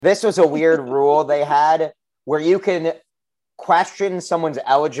This was a weird rule they had where you can question someone's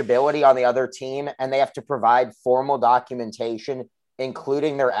eligibility on the other team and they have to provide formal documentation,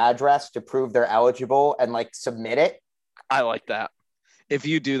 including their address to prove they're eligible and like submit it. I like that. If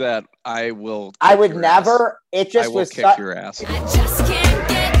you do that, I will. I would never. Ass. It just I will was kick your ass. I just can't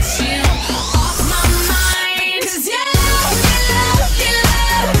get you off my mind. 'Cause you love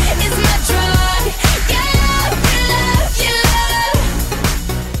is my drug. You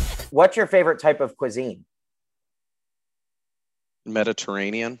love. What's your favorite type of cuisine?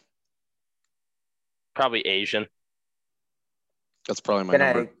 Mediterranean. Probably Asian. That's probably my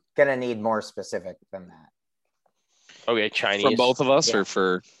number. Gonna need more specific than that. Okay, Chinese. From both of us, or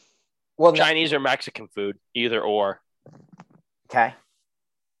for Chinese or Mexican food, either or. Okay.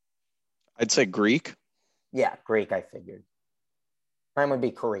 I'd say Greek. Yeah, Greek. I figured. Mine would be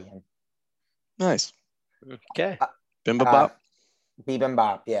Korean. Nice. Okay. Bibimbap.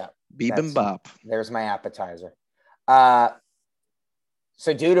 Bibimbap. Yeah. Bibimbap. There's my appetizer.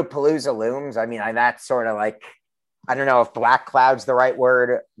 So Dude-A-Palooza Looms. I mean, that's sort of like, I don't know if black cloud's the right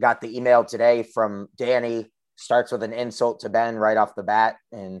word. Got the email today from Danny. Starts with an insult to Ben right off the bat,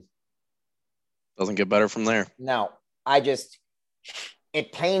 and doesn't get better from there. No,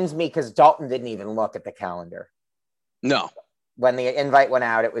 it pains me because Dalton didn't even look at the calendar. No. When the invite went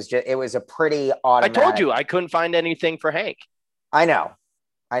out, it was a pretty automatic. I told you I couldn't find anything for Hank. I know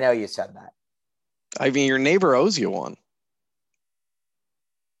you said that. I mean, your neighbor owes you one.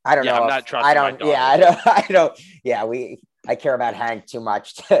 I don't know. I'm not trusting. My daughter. Yeah, I don't. Yeah, I care about Hank too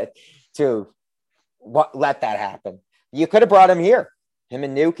much to let that happen. You could have brought him here, him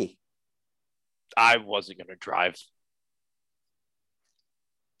and Nuki. I wasn't going to drive.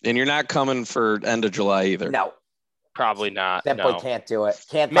 And you're not coming for end of July either. No, probably not. Simply can't do it.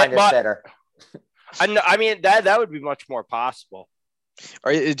 Can't find a sitter. I mean that would be much more possible.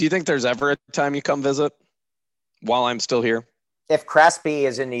 Do you think there's ever a time you come visit while I'm still here? If Crespi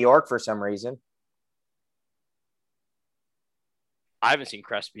is in New York for some reason. I haven't seen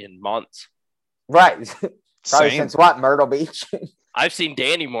Crespi in months. Right. Probably Same. since what? Myrtle Beach? I've seen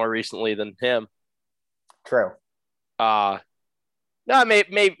Danny more recently than him. True. No,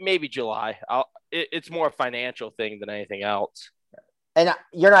 maybe July. It's more a financial thing than anything else. And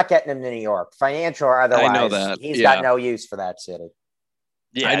you're not getting him to New York, financial or otherwise. I know that. He's got no use for that city.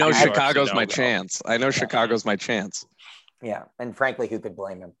 Yeah, I know Chicago's my chance. Chicago's my chance. Yeah, and frankly, who could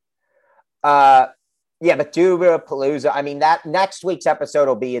blame him? Yeah, but Dude-A-Palooza, I mean, that next week's episode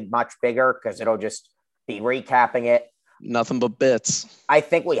will be much bigger because it'll just be recapping it. Nothing but bits. I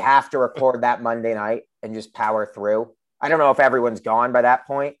think we have to record that Monday night and just power through. I don't know if everyone's gone by that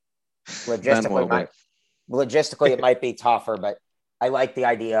point. Logistically, it might be tougher, but I like the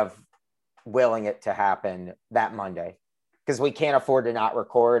idea of willing it to happen that Monday because we can't afford to not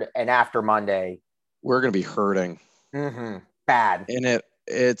record. And after Monday, we're going to be hurting. Mm-hmm. Bad. And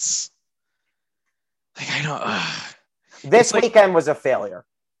it's like, I don't. This weekend was a failure.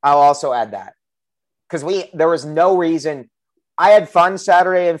 I'll also add that because there was no reason. I had fun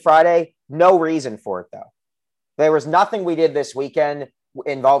Saturday and Friday. No reason for it though. There was nothing we did this weekend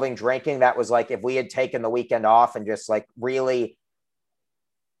involving drinking that was like if we had taken the weekend off and just like really.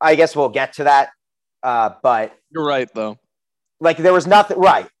 I guess we'll get to that, but you're right though. Like there was nothing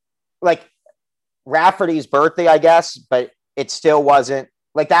right, like Rafferty's birthday, I guess, but it still wasn't.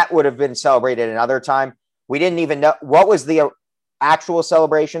 Like that would have been celebrated another time. We didn't even know what was the actual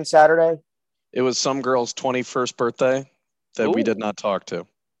celebration Saturday. It was some girl's 21st birthday that we did not talk to.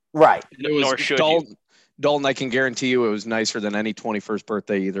 Right. It was Dalton, I can guarantee you it was nicer than any 21st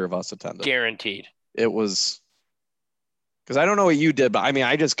birthday either of us attended. Guaranteed. It was because I don't know what you did, but I mean,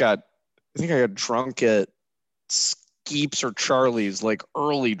 I think I got drunk at Skeeps or Charlie's, like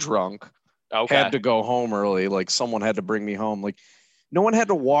early drunk. Okay. Had to go home early. Like someone had to bring me home. Like no one had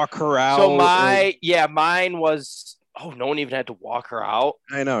to walk her out. So mine was. Oh, no one even had to walk her out.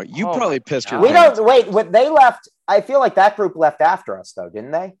 I know. You probably pissed your. We don't wait. What they left? I feel like that group left after us, though,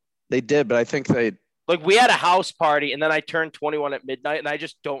 didn't they? They did, but I think they. Like we had a house party, and then I turned 21 at midnight, and I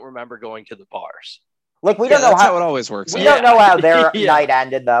just don't remember going to the bars. Like we don't know how it always works. We don't know how their night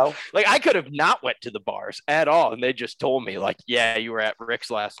ended, though. Like I could have not went to the bars at all, and they just told me, like, "Yeah, you were at Rick's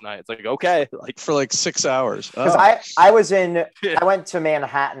last night." It's like, okay, like for like 6 hours. Because I went to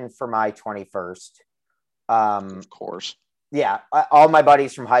Manhattan for my 21st. Of course. Yeah, all my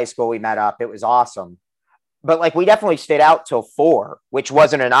buddies from high school, we met up. It was awesome. But like we definitely stayed out till 4, which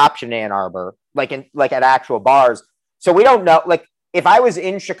wasn't an option in Ann Arbor, like at actual bars. So we don't know. Like if I was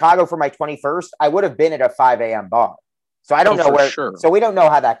in Chicago for my 21st, I would have been at a 5 a.m. bar. So I don't know where. Sure. So we don't know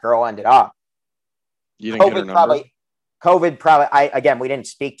how that girl ended up. You didn't get her number? COVID probably, again, we didn't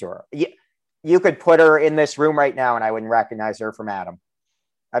speak to her. You could put her in this room right now and I wouldn't recognize her from Adam.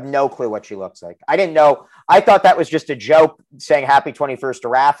 I have no clue what she looks like. I didn't know. I thought that was just a joke saying happy 21st to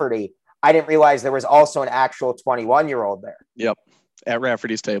Rafferty. I didn't realize there was also an actual 21-year-old there. Yep. At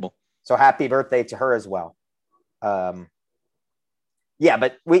Rafferty's table. So happy birthday to her as well. Yeah,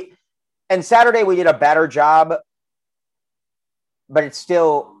 but Saturday we did a better job, but it's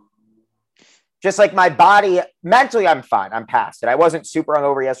still just like my body mentally, I'm fine. I'm past it. I wasn't super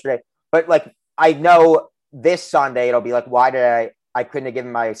hungover yesterday, but like, I know this Sunday, it'll be like, why did I couldn't have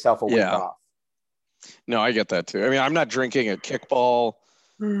given myself a week off. No, I get that too. I mean, I'm not drinking at kickball.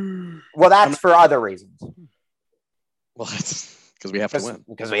 Well, that's for other reasons. Well, that's because we have to win.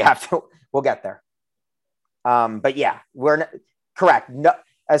 Because we have to. We'll get there. But yeah, we're not, correct. No,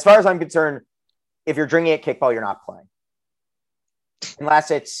 as far as I'm concerned, if you're drinking at kickball, you're not playing.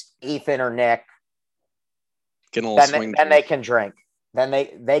 Unless it's Ethan or Nick. Then they can drink. Then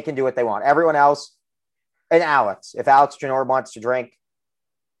they can do what they want. Everyone else, and Alex. If Alex Janor wants to drink,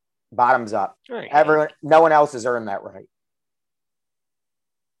 bottoms up. Right. No one else has earned that right.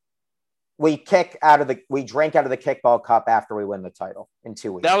 We drink out of the kickball cup after we win the title in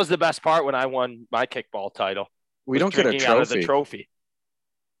 2 weeks. That was the best part when I won my kickball title. We don't get a trophy. Out of the trophy.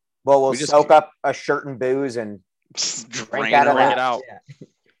 Well, we'll soak up a shirt and booze and drink out of it out.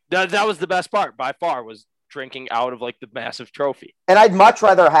 Yeah. That was the best part by far, was drinking out of like the massive trophy. And I'd much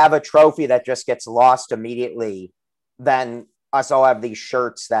rather have a trophy that just gets lost immediately than us all have these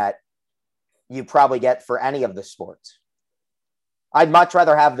shirts that you probably get for any of the sports. I'd much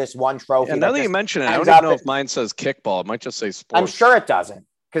rather have this one trophy. And now that you mention it, I don't even know if mine says kickball. It might just say sports. I'm sure it doesn't.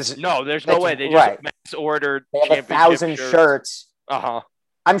 No, there's no way. They just mass ordered. They have 1,000 shirts. Uh-huh.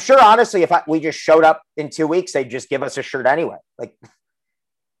 I'm sure, honestly, if we just showed up in 2 weeks, they'd just give us a shirt anyway. Like,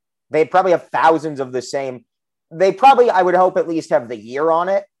 they probably have thousands of the same. They probably, I would hope, at least have the year on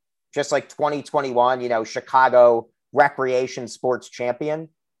it, just like 2021, Chicago recreation sports champion.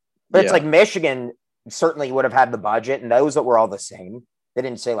 But it's like Michigan certainly would have had the budget, and those that were all the same. They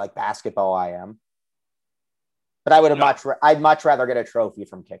didn't say like basketball IM. But I would have I'd much rather get a trophy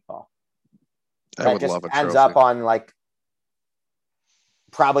from kickball. I would love a trophy. Ends up on like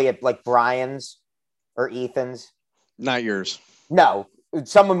probably at like Brian's or Ethan's. Not yours. No,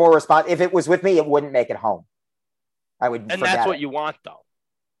 someone more responsible. If it was with me, it wouldn't make it home. I would. And that's what you want, though.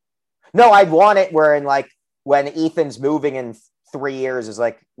 No, I'd want it where in like when Ethan's moving in 3 years is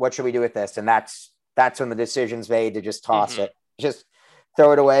like, what should we do with this? And that's when the decision's made to just toss it, just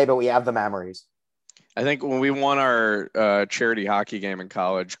throw it away. But we have the memories. I think when we won our charity hockey game in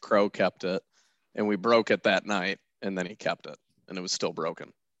college, Crow kept it, and we broke it that night, and then he kept it, and it was still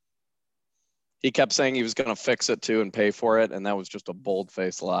broken. He kept saying he was going to fix it too and pay for it, and that was just a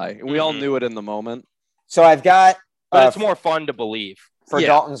bold-faced lie. And we all knew it in the moment. So I've got... But it's more fun to believe. For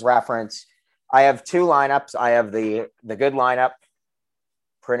Dalton's reference, I have 2 lineups. I have the good lineup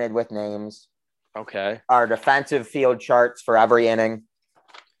printed with names. Okay. Our defensive field charts for every inning.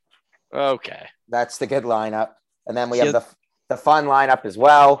 Okay. That's the good lineup. And then we have the fun lineup as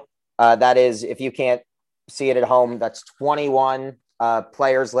well. That is, if you can't see it at home, that's 21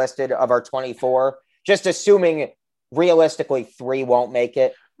 players listed of our 24. Just assuming realistically 3 won't make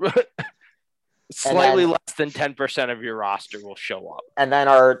it. Slightly less than 10% of your roster will show up. And then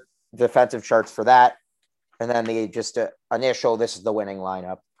our defensive charts for that. And then the initial, this is the winning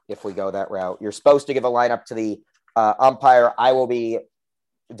lineup if we go that route. You're supposed to give a lineup to the umpire. I will be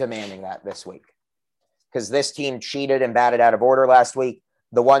demanding that this week because this team cheated and batted out of order last week.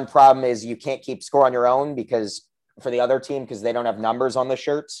 The one problem is you can't keep score on your own for the other team because they don't have numbers on the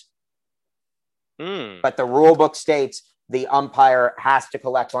shirts. But the rule book states the umpire has to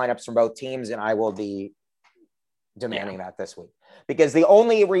collect lineups from both teams, and I will be demanding that this week because the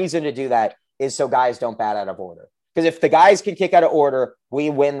only reason to do that is so guys don't bat out of order. Because if the guys can kick out of order, we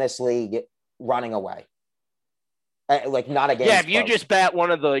win this league running away. Like not a game. Yeah, if you just bat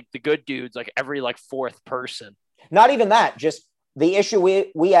one of the good dudes, like every like 4th person. Not even that. Just the issue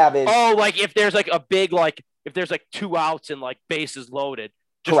we have is like if there's like a big if there's like 2 outs and like bases loaded,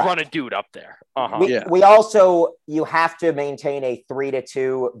 just run a dude up there. We also you have to maintain a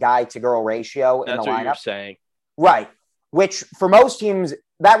 3-to-2 guy to girl ratio in the lineup. That's what you're saying, right? Which for most teams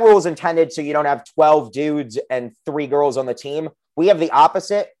that rule is intended so you don't have 12 dudes and 3 girls on the team. We have the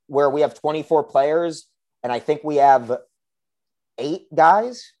opposite where we have 24 players. And I think we have 8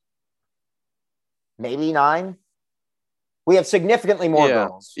 guys, maybe 9. We have significantly more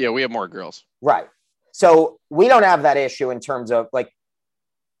girls. Yeah, we have more girls. Right. So we don't have that issue in terms of like,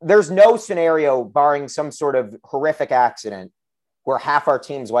 there's no scenario barring some sort of horrific accident where half our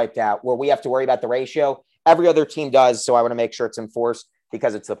team's wiped out, where we have to worry about the ratio. every other team does. So I want to make sure it's enforced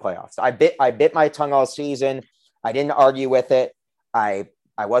because it's the playoffs. I bit my tongue all season. I didn't argue with it. I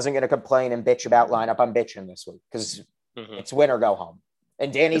wasn't going to complain and bitch about lineup. I'm bitching this week because it's win or go home.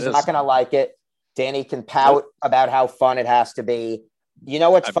 And Danny's not going to like it. Danny can pout about how fun it has to be. You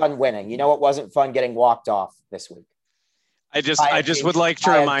know what's fun winning. You know what wasn't fun getting walked off this week. I just would like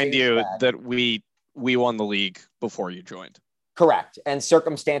to remind you that we won the league before you joined. Correct. And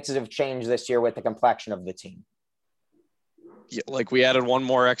circumstances have changed this year with the complexion of the team. Yeah, like we added one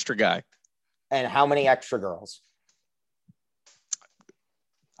more extra guy. And how many extra girls?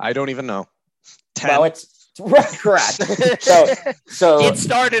 I don't even know. 10. Well, it's correct. So it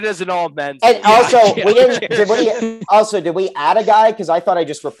started as an all men's. And also, did we add a guy? Because I thought I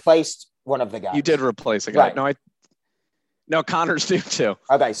just replaced one of the guys. You did replace a guy. Right. No, Connor's due too.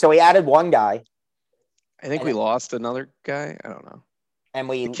 Okay, so we added one guy. I think we lost another guy. I don't know. And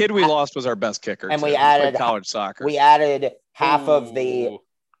the kid we lost was our best kicker. And too. we added college soccer. We added half of the.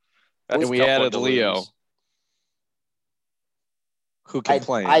 And we added Leo, who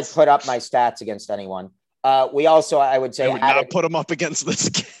complains. I'd put up my stats against anyone. We also, I would say, not put him up against this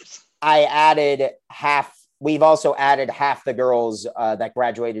kid. I added half. We've also added half the girls that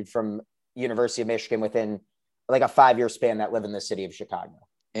graduated from University of Michigan within like a 5-year span that live in the city of Chicago.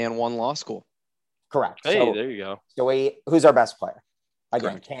 And one law school. Correct. Hey, so, there you go. So who's our best player? Again,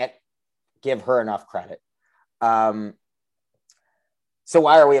 Correct. Can't give her enough credit. So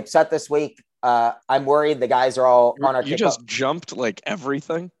why are we upset this week? I'm worried the guys are all on our. You just jumped like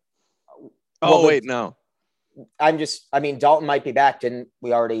everything. Well, wait, no. Dalton might be back. Didn't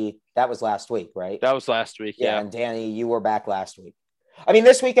we already? That was last week, right? That was last week. Yeah. And Danny, you were back last week. I mean,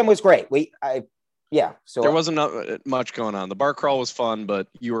 this weekend was great. So there wasn't much going on. The bar crawl was fun, but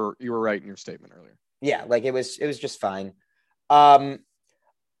you were right in your statement earlier. Yeah, like it was just fine. So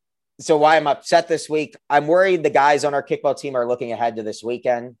why I'm upset this week? I'm worried the guys on our kickball team are looking ahead to this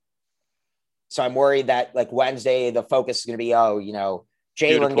weekend. So I'm worried that like Wednesday, the focus is going to be,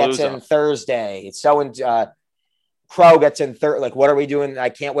 Jalen gets in Thursday. Crow gets in third. Like, what are we doing? I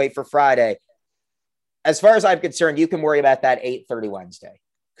can't wait for Friday. As far as I'm concerned, you can worry about that 8:30 Wednesday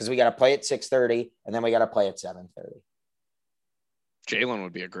because we got to play at 6:30 and then we got to play at 7:30. Jalen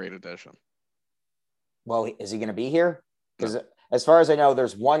would be a great addition. Well, is he going to be here? Because as far as I know,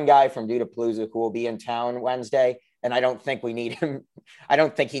 there's one guy from Dude-A-Palooza who will be in town Wednesday, and I don't think we need him. I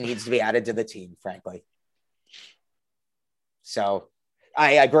don't think he needs to be added to the team, frankly. So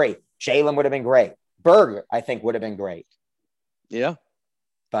I agree. Jalen would have been great. Berg, I think, would have been great. Yeah.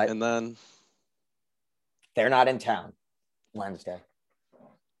 And then they're not in town Wednesday.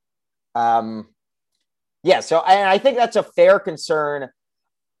 So I think that's a fair concern.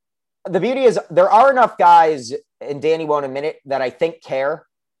 The beauty is there are enough guys, and Danny won't admit it, that I think care.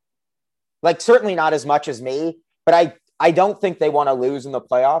 Like, certainly not as much as me, but I don't think they want to lose in the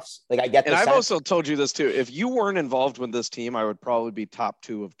playoffs. Like, I get the And I've sense. also told you this too. If you weren't involved with this team, I would probably be top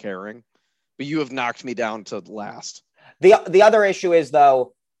 2 of caring. But you have knocked me down to last. The other issue is,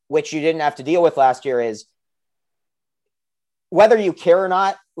 though, which you didn't have to deal with last year, is whether you care or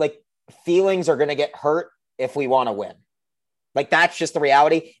not, like, feelings are going to get hurt if we want to win. Like, that's just the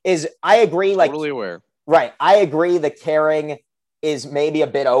reality. Is I agree. Like, totally aware. Right. I agree. The caring is maybe a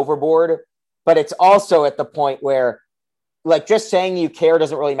bit overboard, but it's also at the point where, like, just saying you care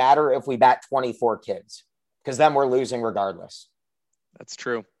doesn't really matter if we bat 24 kids, because then we're losing regardless. That's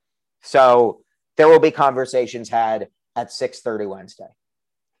true. So there will be conversations had at 6:30 Wednesday.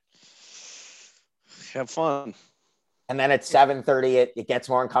 Have fun. And then at 7:30, it gets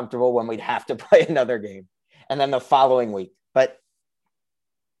more uncomfortable when we'd have to play another game. And then the following week. But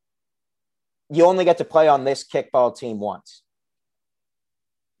you only get to play on this kickball team once.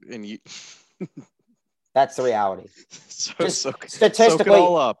 And you That's the reality. Statistically,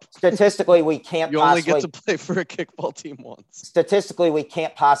 all up. Statistically, we can't. You only get to play for a kickball team once. Statistically, we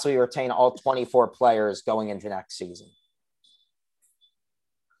can't possibly retain all 24 players going into next season.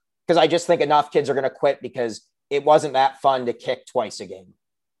 Because I just think enough kids are going to quit because it wasn't that fun to kick twice a game.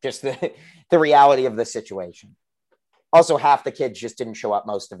 Just the reality of the situation. Also, half the kids just didn't show up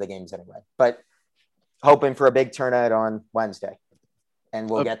most of the games anyway. But hoping for a big turnout on Wednesday. And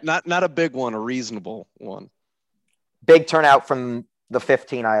we'll get not a big one, a reasonable one. Big turnout from the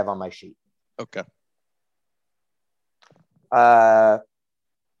 15 I have on my sheet. Okay. Why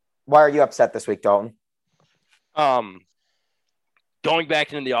are you upset this week, Dalton? Going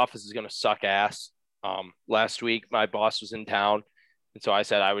back into the office is going to suck ass. Last week, my boss was in town. And so I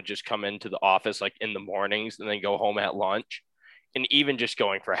said I would just come into the office like in the mornings and then go home at lunch. And even just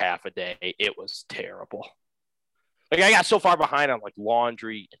going for half a day, it was terrible. Like, I got so far behind on like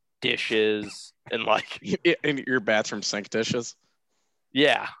laundry and dishes and like, In your bathroom sink dishes.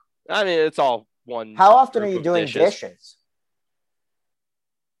 yeah. I mean, it's all one. How often are group you of doing dishes?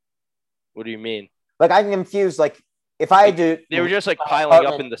 What do you mean? Like, I'm confused. Like, if I do, They were just like my piling up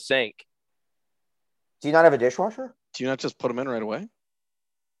apartment- in the sink. Do you not have a dishwasher? Do you not just put them in right away?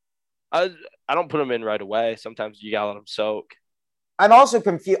 I don't put them in right away. Sometimes you gotta let them soak. I'm also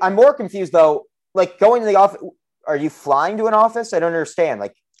confused. I'm more confused though. Like going to the office. Are you flying to an office? I don't understand.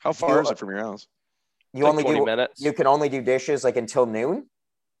 Like How far is it from your house? you Like only 20 do minutes. You can only do dishes like until noon.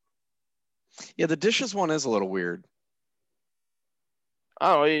 Yeah, the dishes one is a little weird.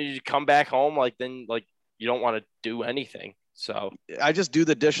 I don't know. You come back home, like then like you don't want to do anything. So I just do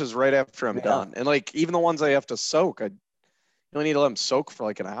the dishes right after I'm Yeah. done. And like even the ones I have to soak, I only need to let them soak for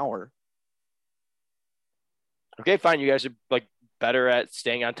like an hour. okay, fine. You guys are like better at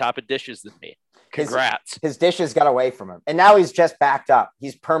staying on top of dishes than me. Congrats. His dishes got away from him, and now he's just backed up.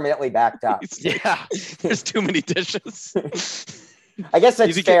 He's permanently backed up. Yeah. There's too many dishes. I guess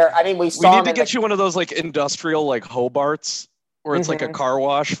that's need to fair. I mean, we We saw need him to in get the- you one of those like industrial like Hobarts where it's like a Mhm. car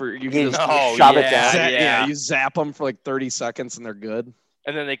wash for you You can just Oh, shove it yeah, down. yeah. you zap them for like 30 seconds and they're good.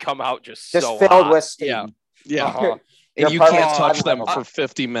 And then they come out just just so filled hot. with steam. Yeah. Yeah. Uh-huh. Your And you apartment's can't touch hot them level. for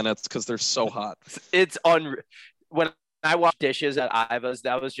 50 minutes because they're so hot. It's when I washed dishes at Iva's,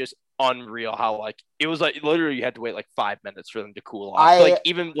 that was just unreal how like it was like literally you had to wait like 5 minutes for them to cool off. Like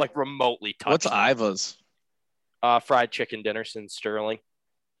even like remotely touch What's them. Iva's? Fried chicken dinners in Sterling.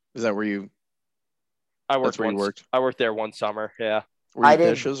 Is that where you I That's worked where you worked? I worked there one summer. Yeah. were you I did-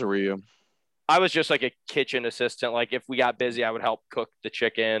 dishes or were you I was just like a kitchen assistant. Like if we got busy, I would help cook the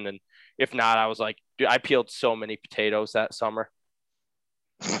chicken, and if not, I was like, dude, I peeled so many potatoes that summer.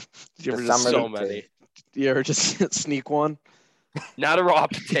 did you ever The just summer So of the- many. you ever just sneak one? Not a raw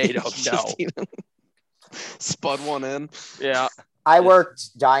potato, no. Just eat 'em. Spud one in. Yeah. I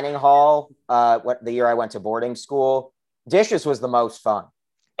worked dining hall. The year I went to boarding school, dishes was the most fun.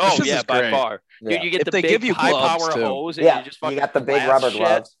 Oh Dishes yeah, is by great. far. Yeah. Dude, you get If the they big give you high gloves, power too. hose, and Yeah, you just fucking you got the big blast rubber shit.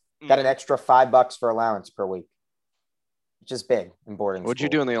 gloves. Got an Mm. extra $5 for allowance per week, which is big in boarding What'd you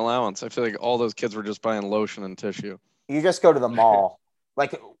school. do in the allowance? I feel like all those kids were just buying lotion and tissue. You just go to the mall.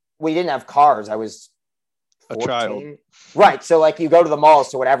 Like we didn't have cars. I was A 14. child. Right. So like you go to the mall.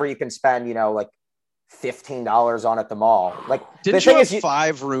 So whatever you can spend, like $15 on at the mall. Like Didn't the thing you is, have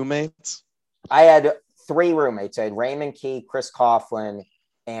 5 roommates? I had 3 roommates. I had Raymond Key, Chris Coughlin,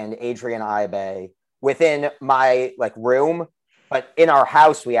 and Adrian Ibe within my like room. But in our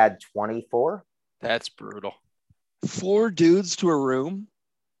house, we had 24. That's brutal. 4 dudes to a room?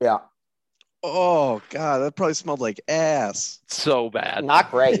 Yeah. Oh god, that probably smelled like ass. So bad. Not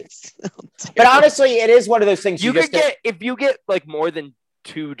great. But But honestly, it is one of those things You just could get if you get like more than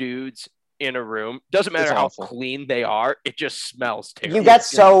 2 dudes in a room, doesn't matter It's how awful. clean they are, it just smells terrible. you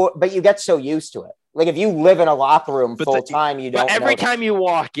get so used to it. Like if you live in a locker room But full time, you don't But every notice. time you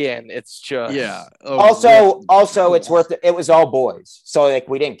walk in, it's just yeah. Also, it's worth it. It was all boys, so like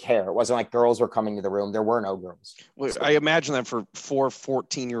we didn't care. It wasn't like girls were coming to the room. There were no girls. I imagine that for 4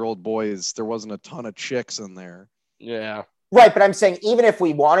 14-year-old boys, there wasn't a ton of chicks in there. yeah. Right, but I'm saying even if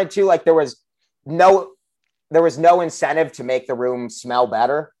we wanted to, like there was no incentive to make the room smell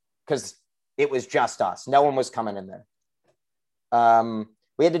better because it was just us. No one was coming in there.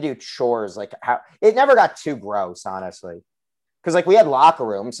 We had to do chores. Like how it never got too gross, honestly, because like we had locker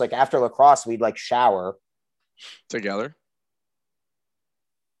rooms. Like after lacrosse, we'd like shower. Together?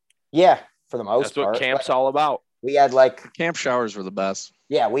 Yeah, for the most That's what part. camp's Like, all about. we had like Camp showers were the best.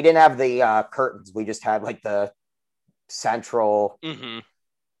 yeah, we didn't have the curtains. We just had like the central, Mm-hmm.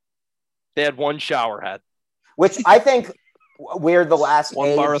 They had one shower head. which I think we're the last One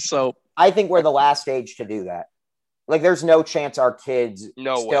age. bar of soap. I think we're the last age to do that. Like, there's no chance our kids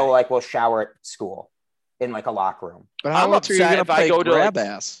No still way. like will shower at school in like a locker room. But how I'm else are you upset gonna if I play go to, grab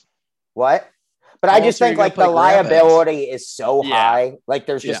ass? What? But How I just else are you think gonna like play the grab ass? liability is so Yeah. high. Like,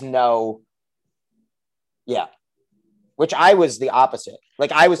 there's just no. Yeah. Which I was the opposite.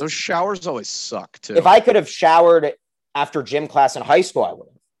 Like, I was. Those showers always suck too. If I could have showered after gym class in high school, I would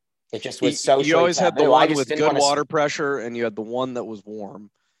have. It just was so. you always had the taboo. I one just with didn't good wanna- water pressure, and you had the one that was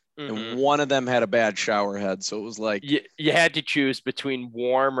warm, Mhm. and one of them had a bad shower head. So it was like, You had to choose between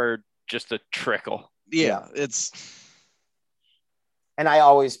warm or just a trickle. yeah, it's And I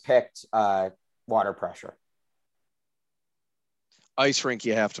always picked water pressure. ice rink.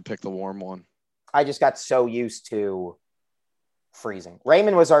 You have to pick the warm one. I just got so used to freezing.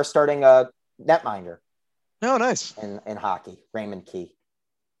 Raymond was our starting netminder Oh, nice. in hockey. Raymond Key.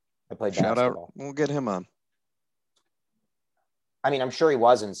 I played Shout basketball. out. We'll get him on. I mean, I'm sure he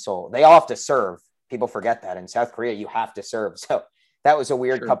was in Seoul. They all have to serve. People forget that in South Korea, you have to serve. So that was a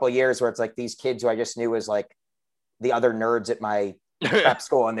weird Sure. couple of years where it's like these kids who I just knew as like the other nerds at my prep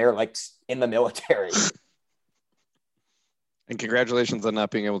school, and they're like in the military. And congratulations on not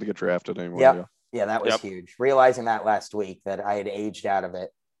being able to get drafted anymore. Yep. Leo. Yeah, that was Yep. huge. Realizing that last week that I had aged out of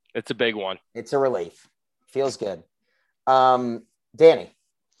it. It's a big one. It's a relief. Feels good. Danny.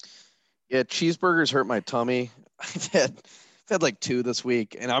 Yeah, cheeseburgers hurt my tummy. I've had like 2 this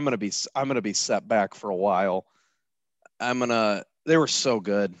week, and I'm gonna be set back for a while. They were so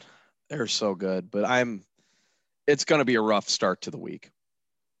good. They were so good, but it's gonna be a rough start to the week.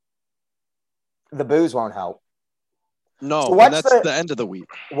 The booze won't help. No, So and what's that's the- the end of the week.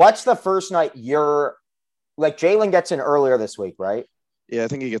 What's the first night you're like Jalen gets in earlier this week, right? Yeah, I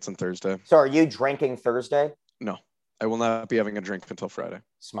think he gets on Thursday. So are you drinking Thursday? No, I will not be having a drink until Friday,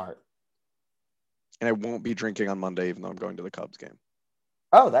 Smart. and I won't be drinking on Monday, even though I'm going to the Cubs game.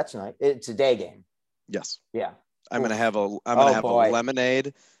 Oh, that's nice. It's a day game. Yes, Yeah. I'm gonna Oof. have a Boy.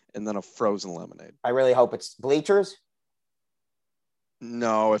 lemonade and then a frozen lemonade. I really hope it's bleachers.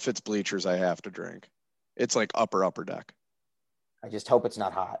 No, if it's bleachers, I have to drink. It's like upper deck. I just hope it's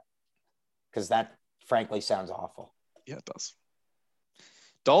not hot. Because that frankly sounds awful. Yeah, it does.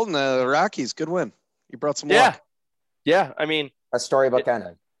 Dalton, the Rockies, good win. You brought some Yeah. luck. Yeah. I mean, A storybook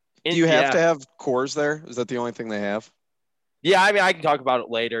ending. Do you have yeah. to have Coors there? Is that the only thing they have? Yeah, I mean, I can talk about it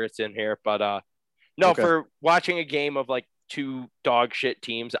later. It's in here, but no, Okay. for watching a game of like 2 dog shit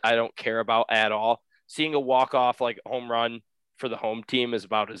teams, I don't care about at all. Seeing a walk off like home run for the home team is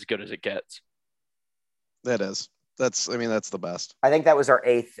about as good as it gets. That is. That's the best. I think that was our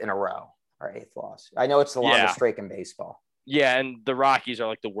 8th in a row. Our 8th loss. I know it's the longest Yeah. streak in baseball. Yeah, and the Rockies are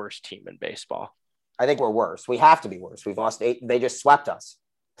like the worst team in baseball. I think we're worse. We have to be worse. We've lost 8. They just swept us.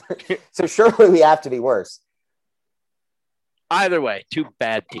 So surely we have to be worse. Either way, 2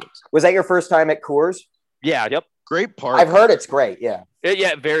 bad teams. Was that your first time at Coors? Yeah, yep. Great park. I've heard it's great. Yeah.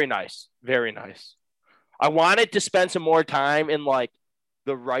 Yeah, very nice. Very nice. I wanted to spend some more time in like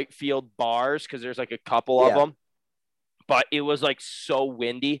the right field bars because there's like a couple of Yeah. them, but it was like so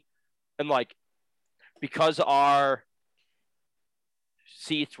windy. And like because our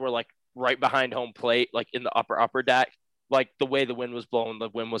seats were like right behind home plate, like in the upper deck, like the way the wind was blowing, the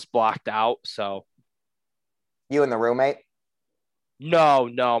wind was blocked out. So You and the roommate?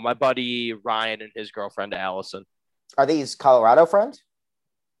 no, my buddy Ryan and his girlfriend Allison. Are these Colorado friends?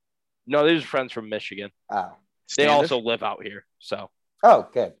 No, these are friends from Michigan. Oh. They Standish? also live out here. So Oh,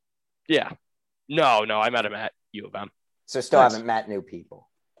 good. yeah. No, I met him at U of M. So still Nice. haven't met new people.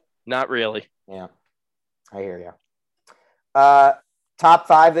 Not really. Yeah. I hear you. Top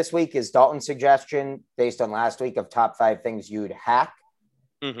 5 this week is Dalton's suggestion based on last week of top 5 things you'd hack.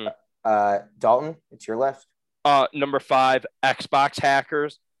 Mm-hmm. Dalton, it's your list. Number 5, Xbox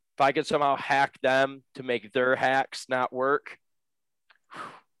hackers. If I could somehow hack them to make their hacks not work,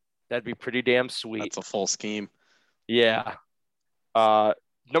 that'd be pretty damn sweet. That's a full scheme. Yeah.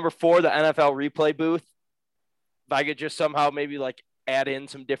 Number 4, the NFL replay booth. If I could just somehow maybe like add in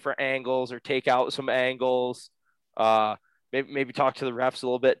some different angles or take out some angles, maybe talk to the refs a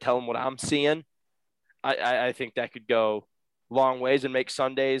little bit, tell them what I'm seeing. I think that could go long ways and make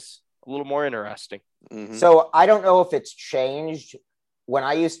Sundays a little more interesting. Mhm. So I don't know if it's changed. When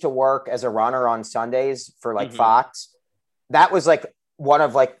I used to work as a runner on Sundays for like Mhm. Fox, that was like one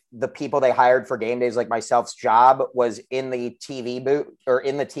of like the people they hired for game days, like myself's job was in the TV booth or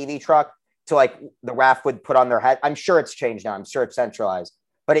in the TV truck to like the ref would put on their head. I'm sure it's changed now. I'm sure it's centralized,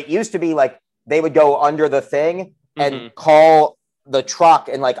 but it used to be like they would go under the thing and Mhm. call the truck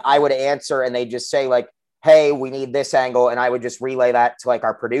and like I would answer and they just say like, hey, we need this angle. And I would just relay that to like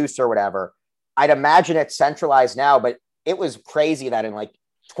our producer or whatever. I'd imagine it's centralized now, but it was crazy that in like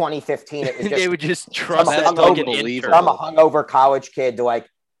 2015, it was They just would just trust Some it like an unbelievable. from intern. a hungover college kid to like,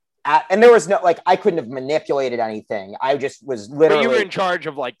 and there was no, like, I couldn't have manipulated anything. I just was But you were literally in charge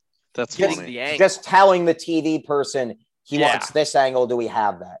of like That's getting funny. the angle. just telling the TV person he Yeah. wants this angle. Do we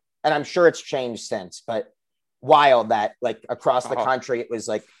have that? And I'm sure it's changed since, but wild that like across the Uh-huh. country, it was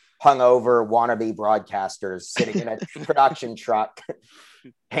like hungover wannabe broadcasters sitting in a production truck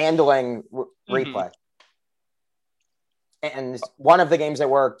handling replay. And one of the games that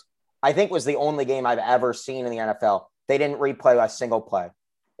worked, I think was the only game I've ever seen in the NFL. They didn't replay a single play.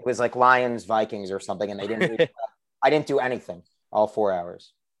 It was like Lions, Vikings or something. And they didn't, replay. I didn't do anything all 4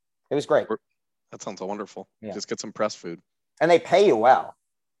 hours. It was great. That sounds wonderful. Yeah. Just get some press food. And they pay you well.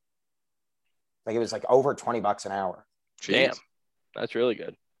 Like it was like over $20 an hour. Jeez. Damn. That's really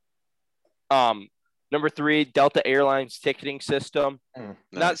good. Number 3, Delta Airlines ticketing system.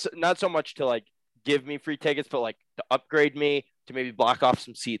 Nice. Not so much to like give me free tickets, but like to upgrade me, to maybe block off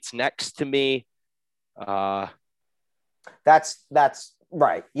some seats next to me. That's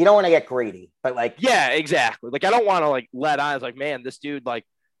right. You don't want to get greedy, but like, Yeah, exactly. Like, I don't want to like let on. It's like, man, this dude like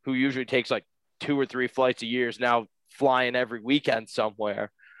who usually takes like 2 or 3 flights a year is now flying every weekend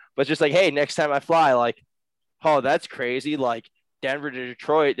somewhere. But just like, hey, next time I fly, like, oh, that's crazy. Like Denver to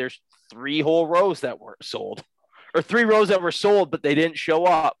Detroit, there's 3 whole rows that weren't sold, or 3 rows that were sold but they didn't show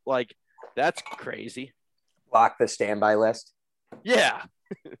up. Like, that's crazy. block the standby list. Yeah.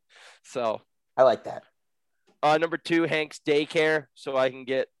 So I like that. number 2, Hank's daycare, so I can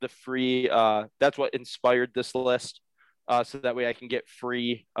get the free. That's what inspired this list. So that way I can get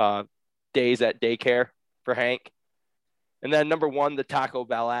free days at daycare for Hank. And then number 1, the Taco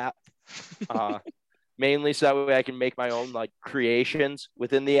Bell app. Mainly so that way I can make my own like creations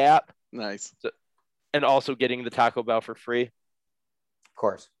within the app. Nice. And also getting the Taco Bell for free. Of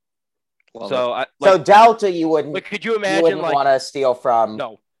course. Love So Delta, you wouldn't. Like, could you You imagine wouldn't like want to steal from.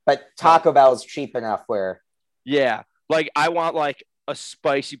 no? But Taco Bell is cheap enough where. Yeah, like I want like a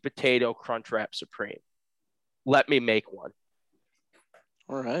spicy potato crunch wrap supreme. Let me make one.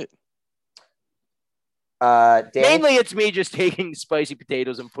 All right. Dan? Mainly, it's me just taking spicy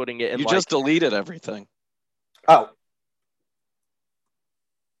potatoes and putting it in. You like, just deleted everything. Oh.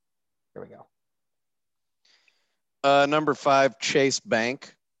 Here we go. Number 5, Chase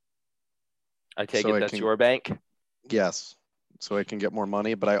Bank. I take so it I that's can- your bank. Yes. So I can get more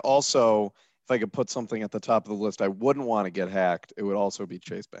money. But I also, if I could put something at the top of the list, I wouldn't want to get hacked. It would also be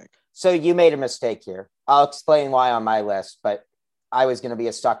Chase Bank. So you made a mistake here. I'll explain why on my list, but I was going to be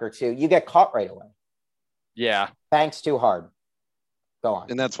a sucker too. You get caught right away. Yeah, Thanks too hard. Go on.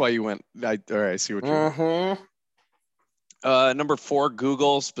 And that's why you went. All right, I see what you Mm-hmm. Number 4,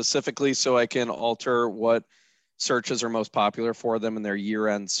 Google, specifically so I can alter what searches are most popular for them in their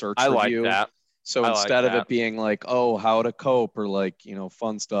year-end search I like review. that. So I like instead of that. it being like, oh, how to cope or like,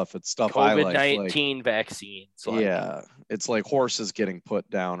 fun stuff, it's stuff I like. COVID-19 vaccines. Like, Yeah, it's like horses getting put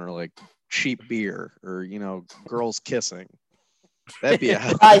down or like cheap beer or, girls kissing. That'd be a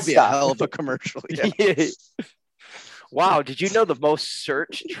hell of a commercial. Yeah. Wow, did you know the most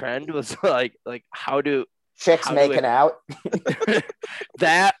searched trend was like how to Chicks making out.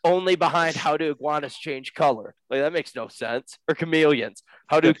 that only behind how do iguanas change color? Like that makes no sense. Or chameleons.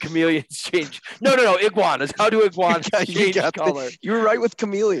 How do chameleons change? No, iguanas. How do iguanas change color? You were right with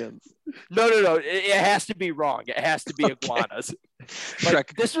chameleons. No. It has to be wrong. It has to be iguanas.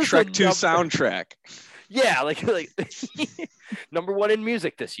 Like, this was Shrek 2 the soundtrack. Yeah, like number 1 in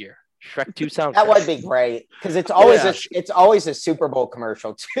music this year. Shrek 2 soundtrack. That would be great because it's always a Super Bowl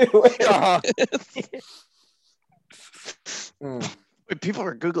commercial too. People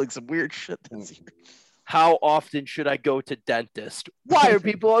are Googling some weird shit this year. How often should I go to dentist? Why are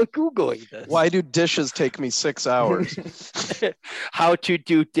people Googling this? Why do dishes take me 6 hours? How to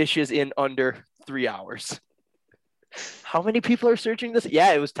do dishes in under 3 hours. How many people are searching this?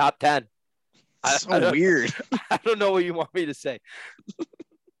 Yeah, it was top 10. So weird. I don't know what you want me to say.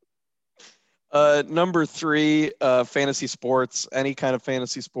 Number 3, fantasy sports, any kind of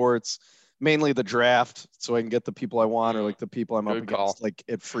fantasy sports, mainly the draft, so I can get the people I want or like the people I'm up Good against. call. Like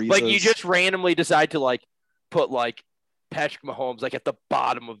it freezes. Like you just randomly decide to like put like Patrick Mahomes like at the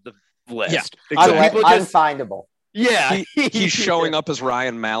bottom of the list. Yeah, exactly. People just- Unfindable. Yeah. He's showing up as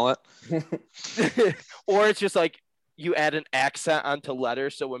Ryan Mallett. Or it's just like you add an accent onto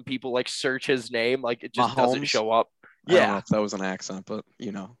letters, so when people like search his name, like it just doesn't Mahomes? show up. I don't know Yeah. if that was an accent, but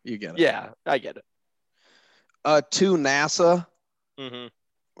you get it. Yeah, I get it. 2, NASA. Mm-hmm.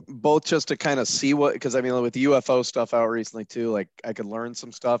 Both just to kind of see because I mean with the UFO stuff out recently too, like I could learn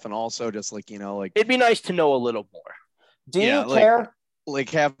some stuff and also just like It'd be nice to know a little more. Do Yeah, you like- care? like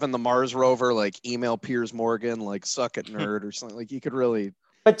having the Mars rover like email Piers Morgan like suck it nerd or something. Like you could really.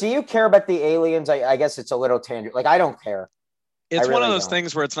 But do you care about the aliens? I guess it's a little tangent. Like I don't care. It's one really of those don't.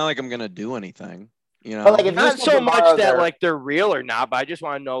 things where it's not like I'm gonna do anything. But like if Not you so said much tomorrow that they're- like they're real or not, but I just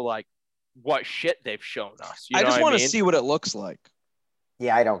want to know like what shit they've shown us. You I know just what want to mean? see what it looks like.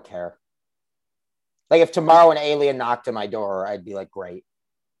 Yeah, I don't care. Like if tomorrow an alien knocked on my door, I'd be like, great.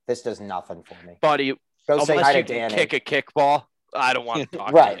 This does nothing for me. Buddy, Go say hi unless to you can Danny. kick a kickball, I don't want to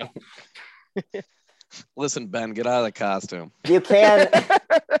talk Right. to you. Listen, Ben, get out of the costume. You can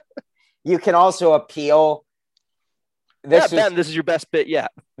you can also appeal. Ben, this is your best bit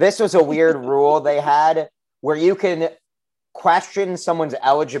yet. This was a weird rule they had where you can question someone's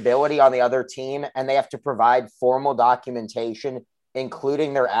eligibility on the other team and they have to provide formal documentation,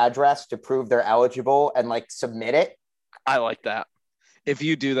 including their address to prove they're eligible and like submit it. I like that. If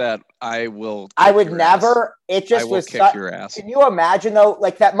you do that, I will. I would your never. ass. It I just will was. kick your ass. Can you imagine though?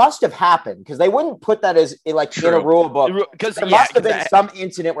 Like that must have happened because they wouldn't put that as like in a True. rule book. Because There must have been some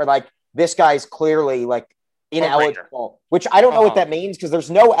incident where like this guy's clearly like ineligible, which I don't know what that means because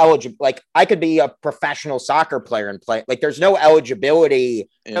there's no eligible. Like I could be a professional soccer player and play. Like there's no eligibility.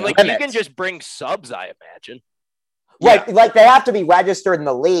 And like limits. you can just bring subs, I imagine. Right, like they have to be registered in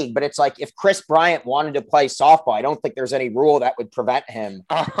the league, but it's like if Chris Bryant wanted to play softball, I don't think there's any rule that would prevent him.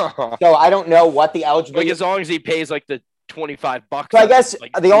 So I don't know what the eligibility. Like as long as he pays like the $25. So I guess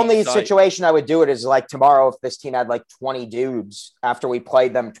the only situation I would do it is like tomorrow if this team had like 20 dudes after we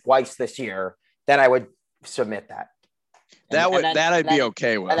played them twice this year, then I would submit that. I'd be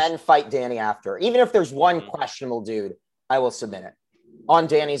okay with. And then fight Danny after. Even if there's one questionable dude, I will submit it on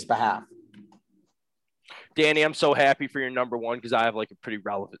Danny's behalf. Danny, I'm so happy for your number one because I have like a pretty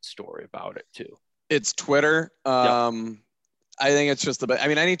relevant story about it too. It's Twitter. I think it's just the best. I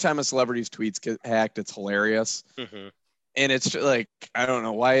mean, anytime a celebrity's tweets get hacked, it's hilarious. Mm-hmm. And it's just like, I don't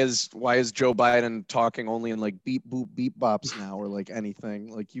know, why is Joe Biden talking only in like beep boop beep bops now or like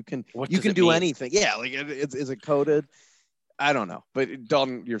anything? Like you can do anything. Yeah, like is it coded? I don't know. But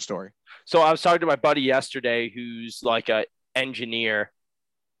Dalton, your story. So I was talking to my buddy yesterday who's like a engineer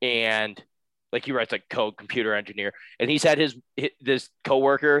and like he writes like code, computer engineer, and he's had this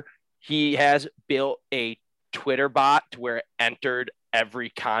coworker. He has built a Twitter bot to where it entered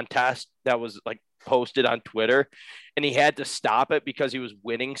every contest that was like posted on Twitter, and he had to stop it because he was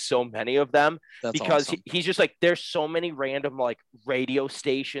winning so many of them. That's because awesome. he's just like, there's so many random like radio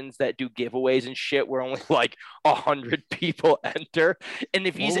stations that do giveaways and shit where only like 100 people enter, and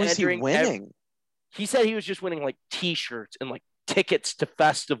if he's entering, winning, he said he was just winning like T-shirts and like tickets to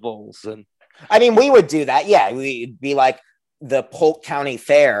festivals and. I mean, we would do that. Yeah, we'd be like the Polk County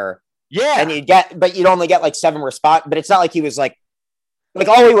Fair. Yeah. And you'd only get like 7 response. But it's not like he was like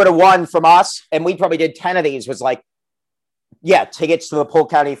all he would have won from us, and we probably did 10 of these was like, tickets to the Polk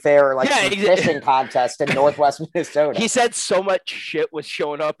County Fair, or like fishing contest in Northwest Minnesota. He said so much shit was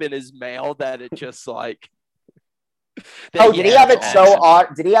showing up in his mail that it just like. Did he have it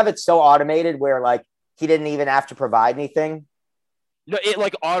so automated where like he didn't even have to provide anything? No, it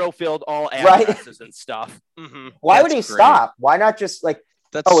like autofilled all addresses and stuff. Mm-hmm. Why would he stop? Why not just like?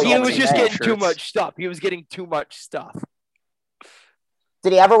 He was just getting too much stuff. He was getting too much stuff.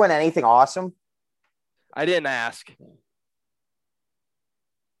 Did he ever win anything awesome? I didn't ask.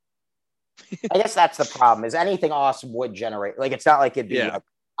 I guess that's the problem. Is anything awesome would generate like it's not like it'd be like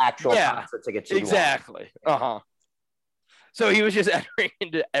actual concert tickets. Exactly. So he was just entering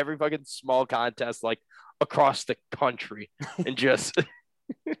into every fucking small contest like across the country and just.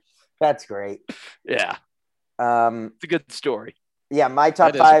 That's great. Yeah. It's a good story. Yeah, my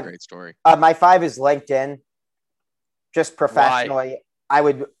top 5. That is a great story. My 5 is LinkedIn. Just professionally, Why? I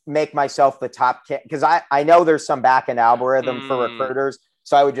would make myself the top because I know there's some back-end algorithm for recruiters,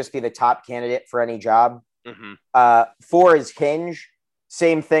 so I would just be the top candidate for any job. Mm-hmm. 4 is Hinge.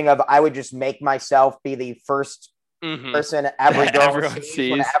 Same thing of I would just make myself be the first person every girl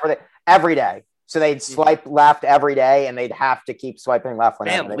sees every day. So they'd swipe left every day, and they'd have to keep swiping left.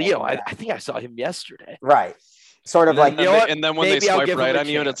 Man, Leo, I think I saw him yesterday. Right. Sort of like, and then when they swipe right on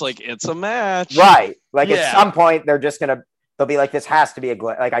you, and it's like, it's a match. Right. Like at some point, they'll be like, this has to be a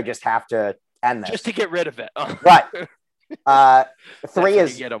glitch. Like, I just have to end this. Just to get rid of it. Right. 3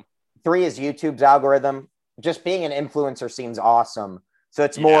 is YouTube's algorithm. Just being an influencer seems awesome. So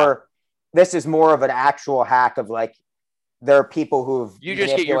it's this is more of an actual hack of like, there are people who've you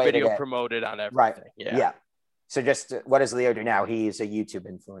just get your video promoted on everything. Right. Yeah. So just what does Leo do now? He's a YouTube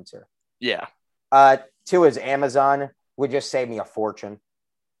influencer. Yeah. 2 is Amazon, would just save me a fortune.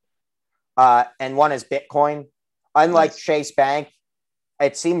 And 1 is Bitcoin. Unlike Chase Bank,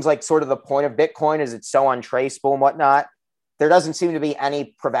 it seems like sort of the point of Bitcoin is it's so untraceable and whatnot. There doesn't seem to be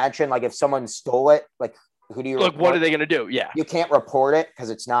any prevention. Like if someone stole it, like who do you look? What are they going to do? Yeah. You can't report it because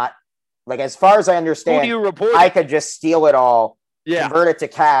it's not like, as far as I understand, who do you report I could just steal it all, yeah, convert it to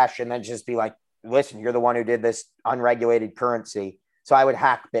cash, and then just be like, listen, you're the one who did this unregulated currency. So I would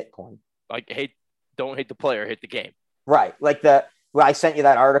hack Bitcoin. Like, don't hate the player, hate the game. Right. Like I sent you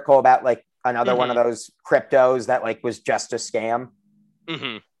that article about like another one of those cryptos that like was just a scam.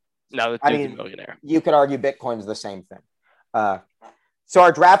 Mm-hmm. Now the dude's a millionaire. You could argue Bitcoin's the same thing. So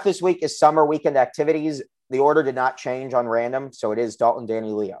our draft this week is summer weekend activities. The order did not change on random. So it is Dalton,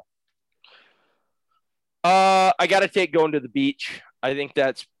 Danny, Leo. I got to take going to the beach. I think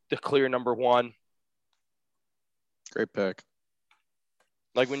that's the clear number 1. Great pick.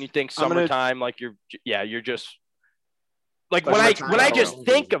 Like when you think summertime, like you're just like when I just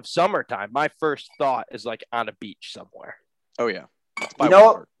think of summertime, my first thought is like on a beach somewhere. Oh yeah. You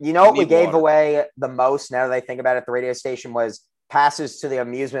know what we gave away the most now that I think about it at the radio station was passes to the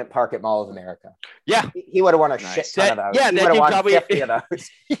amusement park at Mall of America. Yeah. He would have won a shit ton of those. Yeah, he would have won 50 of those.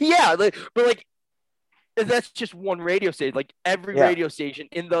 Yeah, but like That's just one radio station. Like every Yeah. radio station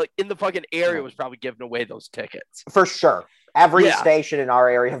in the fucking area was probably giving away those tickets. For sure. Every Yeah. station in our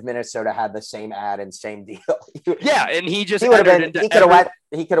area of Minnesota had the same ad and same deal. Yeah, and he just he would have entered been. into He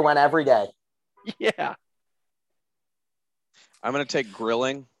could have went every day. Yeah, I'm gonna take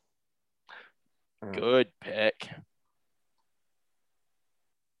grilling. good pick.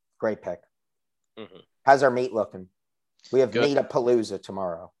 Great pick. Mm-hmm. How's our meat looking? We have Good. Meat-A-Palooza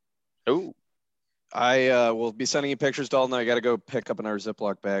tomorrow. Oh, I will be sending you pictures, Dalton. I got to go pick up another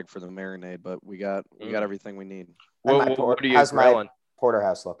Ziploc bag for the marinade, but we got everything we need. And what are you how's grilling? my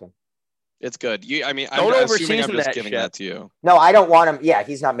porterhouse looking? It's good. I'm Don't assuming I'm over-season just that giving shit. that to you. No, I don't want him. Yeah,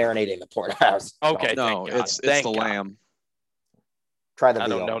 he's not marinating the porterhouse. Okay, No, thank God. it's Thank the God. lamb. Try the I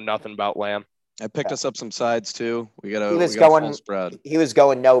veal. don't know nothing about lamb. I picked us up some sides too. We got He a was full going. spread. He was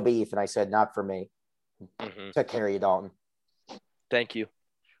going no beef, and I said not for me. Mm-hmm. Took care of you, Dalton. Thank you.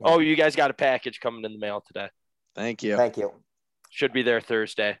 Oh, you guys got a package coming in the mail today. Thank you. Thank you. Should be there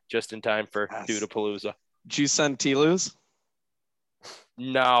Thursday, just in time for Yes. Dude-A-Palooza. Did you send T-Luz?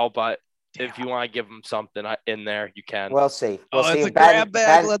 No, but if you want to give them something in there, you can. We'll see. We'll Oh, see. it's a grab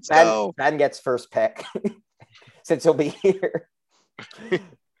bag. Let's go. Ben gets first pick since he'll be here.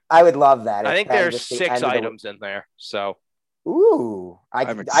 I would love that. I if think Ben there's just the 6 end of the- items in there. So Ooh, I I'm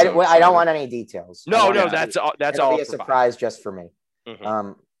so don't excited. want any details. I no, want it to that's be- all. That's it'll all. be a provided. surprise just for me.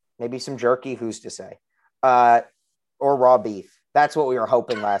 Mhm. Maybe some jerky. Who's to say? Or raw beef. That's what we were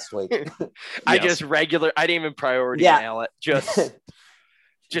hoping last week. I Yes. just regular. I didn't even priority Yeah. mail it. Just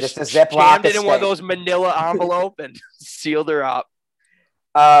Just a Ziploc jammed it of in one of steak. those Manila envelope and sealed her up.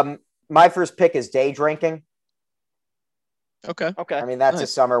 My first pick is day drinking. Okay. Okay. I mean, that's a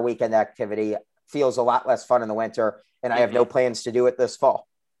Nice. summer weekend activity. Feels a lot less fun in the winter, and I have no plans to do it this fall.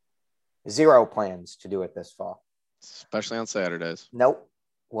 Zero plans to do it this fall. Especially on Saturdays. Nope,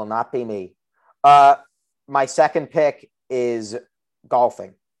 will not be me. My second pick is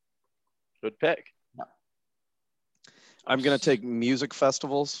golfing. Good pick. I'm gonna take music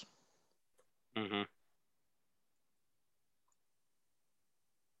festivals. Mm-hmm.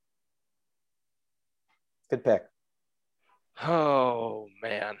 Good pick. Oh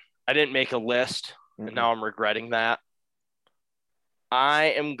man, I didn't make a list, and now I'm regretting that. I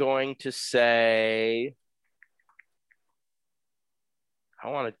am going to say I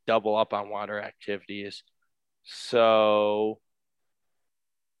want to double up on water activities. So,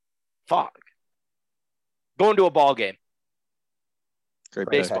 fuck. Going to a ball game. Great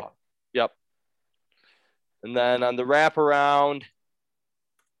pick. Baseball. Yep. And then on the wraparound,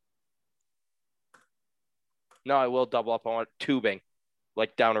 no, I will double up on tubing,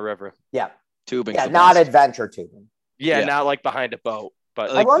 like down a river. Yeah, Tubing. yeah, not adventure tubing. Yeah, Yeah. not like behind a boat,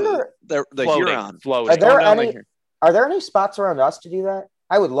 but I wonder, the floating. Huron. Floating. are there Going down any? here. Are there any spots around us to do that?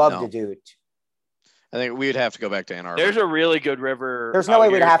 I would love No. to do it. I think we'd have to go back to Ann Arbor. There's a really good river. There's no out way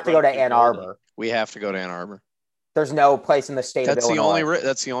we'd here have to go to running through Ann Golden. Arbor. We have to go to Ann Arbor. There's no place in the state That's of the Illinois. only.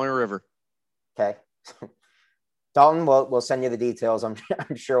 That's the only river. Okay. Dalton, we'll send you the details. I'm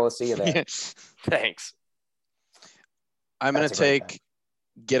sure we'll see you there. Thanks. I'm gonna That's a great take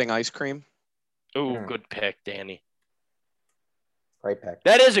getting ice cream. Ooh, Mm. good pick, Danny. Great pick.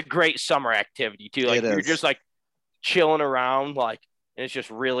 That is a great summer activity too. Like It you're is. just like chilling around, like and it's just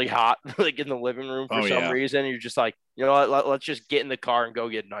really hot, like in the living room for Oh, some yeah. reason. You're just like, you know what? Let's just get in the car and go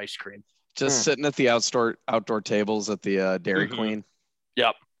get an ice cream. Just sitting at the outdoor tables at the Dairy Mhm. Queen.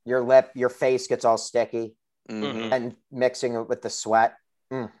 Yep. Your face gets all sticky Mhm. and mixing it with the sweat.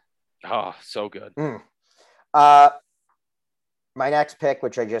 Oh, so good. My next pick,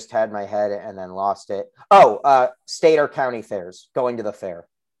 which I just had in my head and then lost it. Oh, state or county fairs. Going to the fair.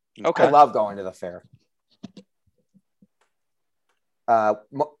 Okay. I love going to the fair. I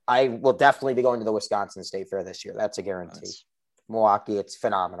will definitely be going to the Wisconsin State Fair this year. That's a guarantee. Nice. Milwaukee, it's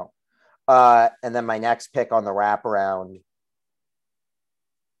phenomenal. And then my next pick on the wraparound.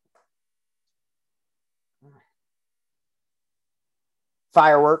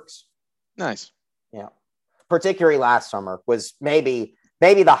 Fireworks. Nice. Yeah. Particularly last summer was maybe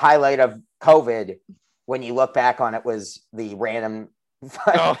the highlight of COVID when you look back on it was the random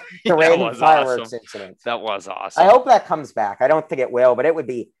Oh, the that random was fireworks awesome. incident. That was awesome. I hope that comes back. I don't think it will, but it would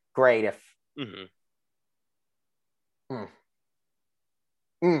be great if Mhm.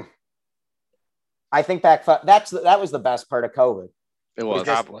 I think that was the best part of COVID. It was.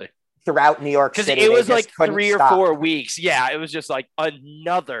 just- Probably. Throughout New York Because City, it they was just like couldn't 3 or stop. 4 weeks. Yeah, it was just like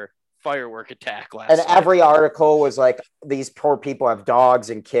another firework attack last And night. every article was like, "These poor people have dogs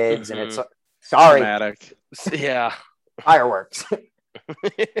and kids," and it's Mhm. sorry, Dramatic. Yeah. fireworks.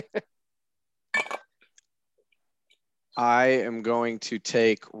 I am going to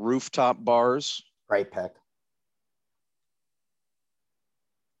take rooftop bars. Great pick.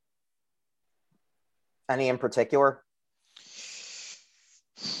 Any in particular?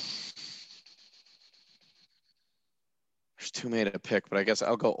 There's too many to pick, but I guess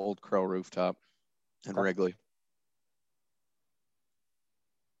I'll go Old Crow Rooftop and Okay. Wrigley.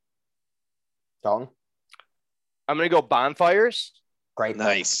 Dalton? I'm gonna go Bonfires. Great pick.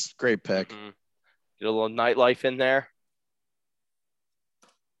 Nice. Great pick. Mhm. Get a little nightlife in there.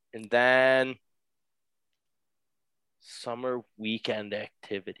 And then summer weekend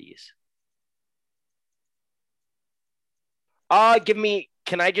activities.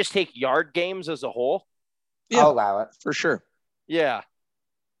 Can I just take yard games as a whole? Yeah. I'll allow it. For sure. Yeah.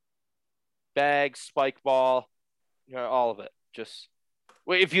 Bags, spike ball, all of it. Just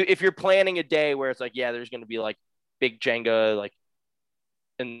if you're planning a day where it's like, yeah, there's gonna be like big Jenga, like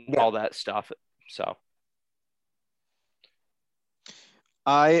and all that stuff. So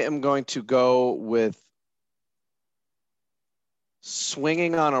I am going to go with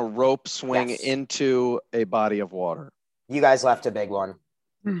swinging on a rope swing Yes. into a body of water. You guys left a big one.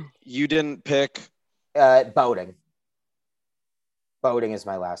 You didn't pick. Boating. Boating is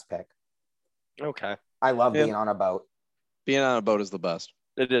my last pick. okay. I love Yeah. being on a boat. Being on a boat is the best.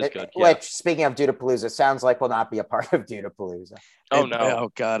 It is good. Yeah. Which, speaking of Dude-A-Palooza, sounds like will not be a part of Dude-A-Palooza. Oh no.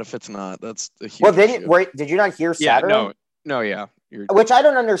 Oh God, if it's not, that's a huge Well, issue. did you not hear Yeah, Saturday? no, yeah. Which I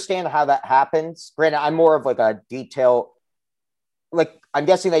don't understand how that happens. Granted, I'm more of like a detail. Like, I'm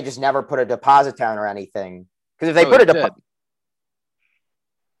guessing they just never put a deposit down or anything. Because if they put a deposit.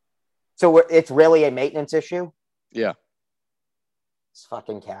 So it's really a maintenance issue? Yeah. It's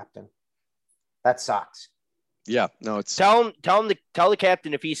fucking captain. That sucks. Yeah, no, it's Tell the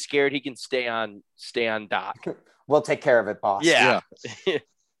captain if he's scared, he can stay on dock. We'll take care of it, boss. Yeah.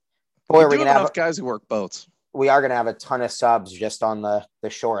 Boy, we do have enough guys who work boats. We are gonna have a ton of subs just on the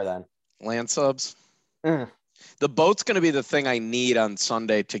shore then. Land subs. Mm. The boat's going to be the thing I need on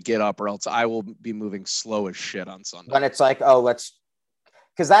Sunday to get up, or else I will be moving slow as shit on Sunday. When it's like,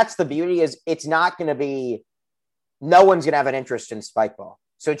 because that's the beauty is it's not going to be, no one's going to have an interest in spike ball.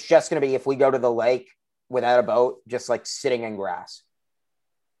 So it's just going to be if we go to the lake without a boat, just like sitting in grass.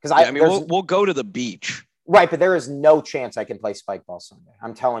 Because I mean, we'll go to the beach. Right, but there is no chance I can play spike ball Sunday.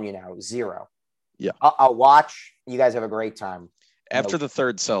 I'm telling you now, zero. Yeah. I'll watch. You guys have a great time. After the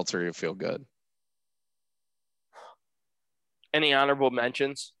third seltzer, you feel good. Any honorable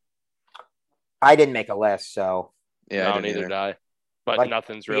mentions? I didn't make a list, so. Yeah, no, I didn't neither either. did I. But Like,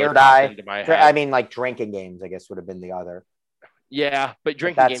 nothing's really beer popped die. into my head. I mean, like drinking games, I guess would have been the other. Yeah, but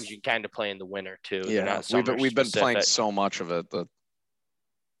drinking that's- games you can kind of play in the winter too. They're Yeah, not summer we've been playing specific. so much of it that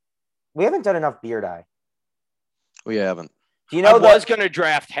We haven't done enough beer die. we haven't. Do you know I was going to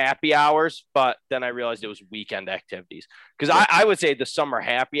draft happy hours, but then I realized it was weekend activities. Because I would say the summer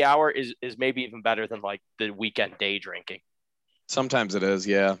happy hour is maybe even better than like the weekend day drinking. Sometimes it is,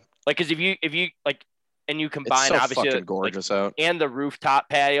 yeah. Like, because if you like, and you It's combine so obviously fucking like, gorgeous out. and the rooftop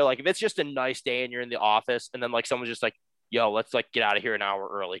patio, like if it's just a nice day and you're in the office and then like someone's just like, yo, let's like get out of here an hour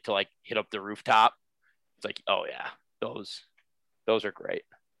early to like hit up the rooftop. It's like, oh yeah, those are great.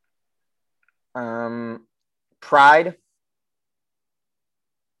 Pride.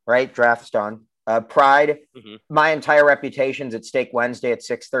 Right, draft's done. Pride. Mhm. My entire reputation's at stake Wednesday at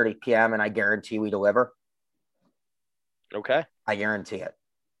 6:30 p.m. and I guarantee we deliver. Okay. I guarantee it.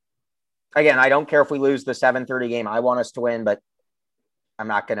 Again, I don't care if we lose the 7:30 game. I want us to win, but I'm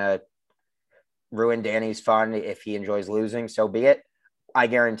not gonna ruin Danny's fun if he enjoys losing. So be it. I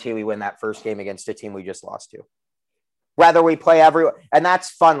guarantee we win that first game against a team we just lost to. Whether we play and that's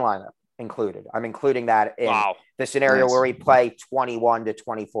fun lineup included. I'm including that in the scenario Nice. where we play 21 to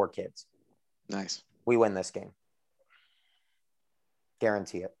 24 kids. Nice. We win this game.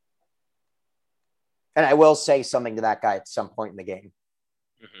 Guarantee it. And I will say something to that guy at some point in the game.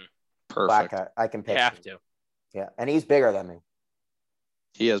 Mm-hmm. Black Perfect. guy. I can You pick have him. to. Yeah. And he's bigger than me.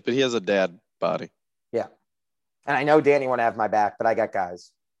 He is, but he has a dad body. Yeah. And I know Danny won't have my back, but I got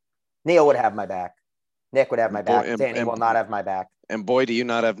guys. Neil would have my back. Nick would have my back. Danny will not have my back. And boy, do you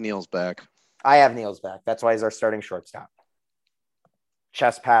not have Neil's back. I have Neil's back. That's why he's our starting shortstop.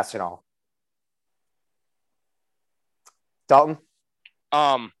 Chest pass and all. Dalton?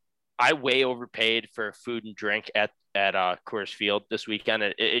 I way overpaid for food and drink at Coors Field this weekend.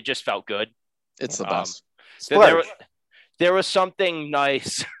 It just felt good. It's the best. There was something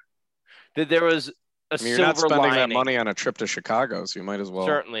nice. There was a I mean, you're silver not spending lining. that money on a trip to Chicago, so you might as well.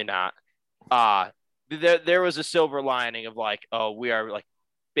 Certainly not. There was a silver lining of like, oh, we are like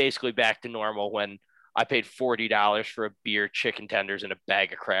basically back to normal when I paid $40 for a beer, chicken tenders, and a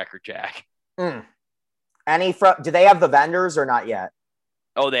bag of Cracker Jack. Do they have the vendors or not yet?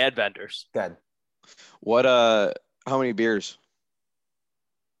 Oh, they had vendors. Good. What? How many beers?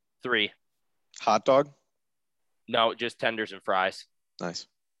 3. Hot dog. No, just tenders and fries. Nice.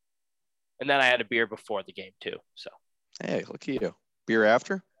 And then I had a beer before the game too. So Hey, look at you. Beer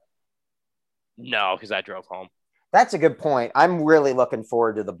after? no, because I drove home. That's a good point. I'm really looking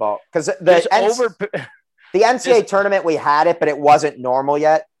forward to the ball because This the NCAA tournament, we had it, but it wasn't normal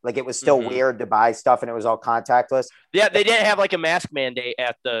yet. Like it was still weird to buy stuff and it was all contactless. Yeah, they didn't have like a mask mandate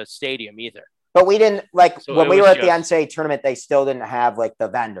at the stadium either. But we didn't So when it we was were at the just- NCAA tournament, they still didn't have like the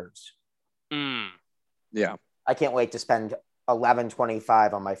vendors. Yeah. I can't wait to spend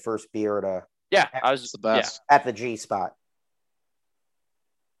 $11.25 on my first beer Yeah, It's the best. at the G spot.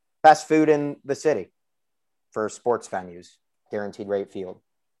 Best food in the city for sports venues, guaranteed rate field.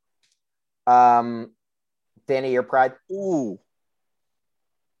 Danny, your pride? Ooh.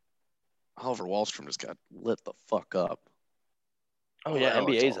 Oliver Wallstrom just got lit the fuck up. Oh yeah, Wow,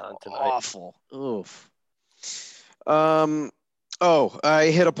 NBA's it's on tonight. Awful. Oof. Oh, I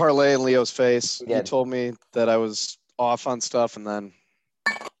hit a parlay in Leo's face. You He did. told me that I was off on stuff, and then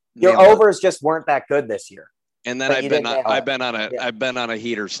Your nailed it. overs just weren't that good this year. And then but I've you been didn't nail I've it. been on a Yeah. have been on a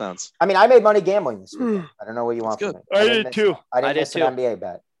heater since. I mean, I made money gambling this weekend. I don't know what you want That's from me. I didn't did miss- too. I didn't I did miss too. an NBA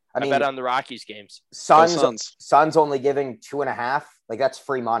bet. I I mean, bet on the Rockies games. Go Suns Suns. only giving 2.5. Like that's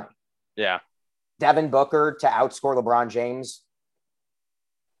free money. Yeah. Devin Booker to outscore LeBron James.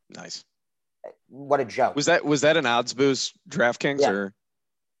 Nice. What a joke. Was that an odds boost DraftKings Yeah. or?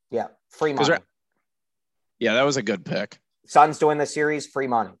 Yeah, free 'Cause money. Yeah, that was a good pick. Suns to win the series, free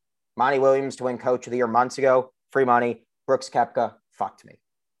money. Monty Williams to win Coach of the Year months ago, free money. Brooks Koepka fucked me.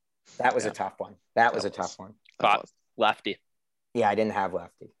 That was Yeah. a tough one. That was That a tough one. But lefty. Yeah, I didn't have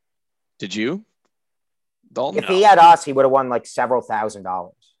lefty. Did you? Dalton? If he had us, he would have won like several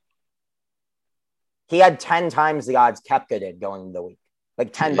 $1,000s. He had 10 times the odds Koepka did going into the week.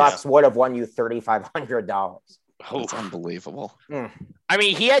 Like $10 would have won you $3,500. That's unbelievable. I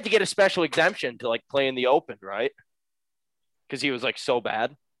mean, he had to get a special exemption to like play in the Open, right? Because he was like so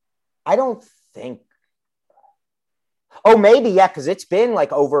bad. I don't think. Oh, maybe, yeah, because it's been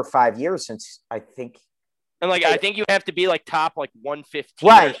like over 5 years since I think. And like I think you have to be like top like 115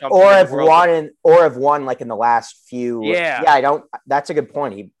 Right. something Or in the have world. won like in the last few. Yeah. Yeah, I don't. That's a good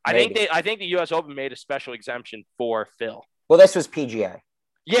point. I think the US Open made a special exemption for Phil. Well, this was PGA.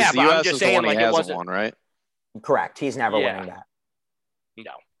 Yeah, 'Cause the but US I'm is just the saying one he like it hasn't wasn't won, right? Correct. He's never Yeah. winning that.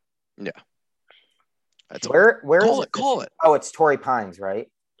 no. That's Where is call it? it. Call it. Oh, it's Torrey Pines,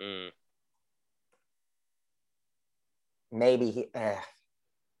 right? Mm. Maybe he. Yeah,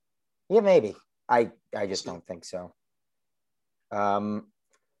 maybe. I just don't think so.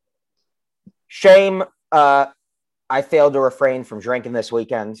 Shame. I failed to refrain from drinking this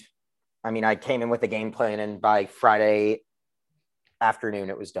weekend. I mean, I came in with a game plan, and by Friday afternoon,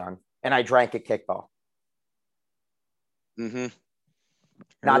 it was done. And I drank at kickball. Mm-hmm.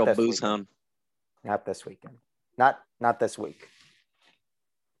 Not Real this booze weekend. hound. Not this weekend. Not this week.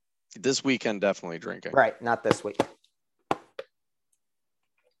 This weekend, definitely drinking. Right. Not this week.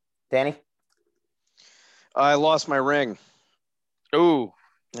 Danny? I lost my ring. Ooh.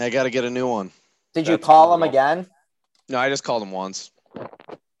 I got to get a new one. Did you That's call him brutal. again? No, I just called him once.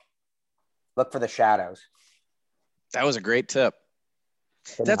 Look for the shadows. That was a great tip.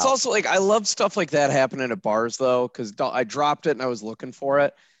 Didn't That's help. also like, I love stuff like that happening at bars though, because I dropped it and I was looking for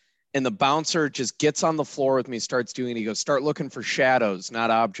it. And the bouncer just gets on the floor with me, starts doing it. He goes, start looking for shadows, not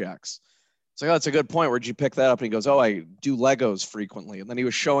objects. It's like, oh, that's a good point. Where'd you pick that up? And he goes, oh, I do Legos frequently. And then he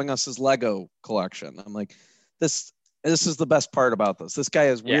was showing us his Lego collection. I'm like, this is the best part about this. This guy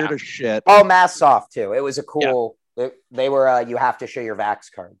is weird Yeah. as shit. Oh, masks off too. It was a cool. They were. You have to show your Vax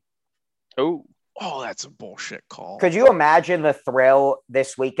card. Ooh. Oh, that's a bullshit call. Could you imagine the thrill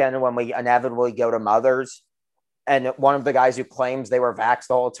this weekend when we inevitably go to Mother's, and one of the guys who claims they were vaxxed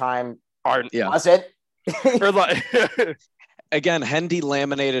the whole time Yeah. wasn't? Or like, Again, Hendy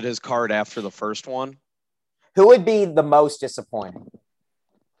laminated his card after the first one. Who would be the most disappointing?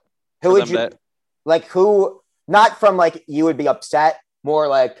 Who For would them you that- like? Who? Not from like you would be upset. More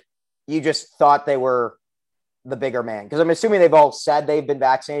like you just thought they were the bigger man. Because I'm assuming they've all said they've been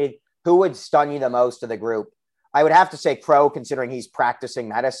vaccinated. Who would stun you the most of the group? I would have to say Crow, considering he's practicing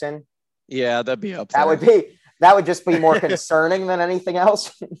medicine. Yeah, that'd be up there. That would just be more concerning than anything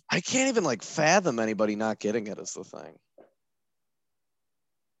else. I can't even like fathom anybody not getting it is the thing.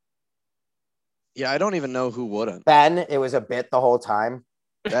 Yeah, I don't even know who wouldn't. Ben, it was a bit the whole time.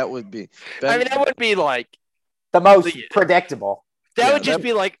 That would be. I mean, that would be like The most predictable. that Yeah, would just that-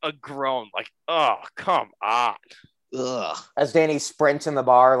 be like a groan, like, oh, come on. Ugh. As Danny sprints in the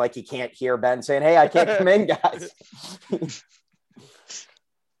bar, like he can't hear Ben saying, "Hey, I can't come in, guys."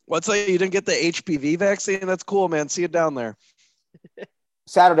 What's that? You didn't get the HPV vaccine? That's cool, man. See you down there.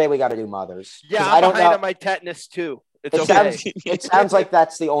 Saturday we got to do mothers. 'Cause Yeah, I I'm don't behind know. on my tetanus too. It's It okay. sounds, it sounds like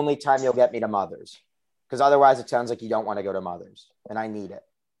that's the only time you'll get me to mothers. Because otherwise it sounds like you don't want to go to mothers. And I need it.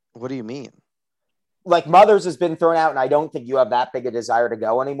 What do you mean? Like mothers has been thrown out and I don't think you have that big a desire to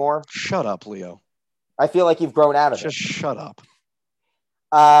go anymore. Shut up, Leo. I feel like you've grown out of Just shut up.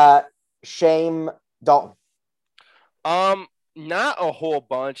 it. Shame Dalton. Not a whole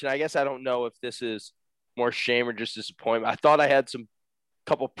bunch, and I guess I don't know if this is more shame or just disappointment. I thought I had some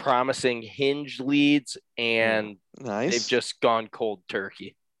couple promising hinge leads, and Nice. they've just gone cold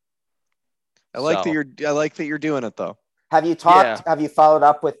turkey. I like So- that you're doing it though. Have you talked? Yeah. Have you followed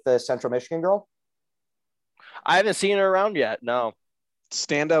up with the Central Michigan girl? I haven't seen her around yet. No,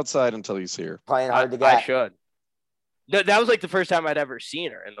 Stand outside until you see her. Playing hard to I get. should. That was like the first time I'd ever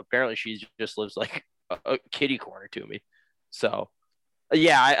seen her, and apparently she just lives like a kitty corner to me. So,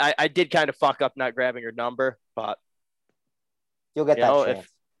 yeah, I did kind of fuck up not grabbing her number, but You'll get you that know, chance.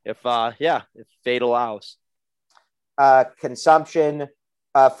 if fate allows. Consumption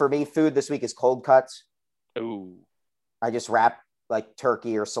for me, food this week is cold cuts. Ooh, I just wrap like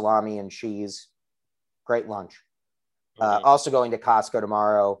turkey or salami and cheese. Great lunch. Also going to Costco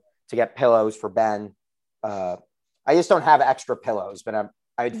tomorrow to get pillows for Ben. I just don't have extra pillows, but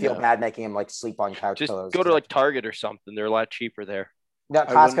I'd feel bad making him like sleep on couch just pillows. go to like Target or something. They're a lot cheaper there. No,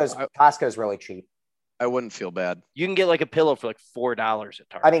 Costco's really cheap. I wouldn't feel bad. You can get like a pillow for like $4 at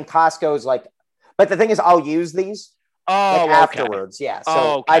Target. I mean, Costco's like, but the thing is, I'll use these oh, okay. afterwards. Yeah. So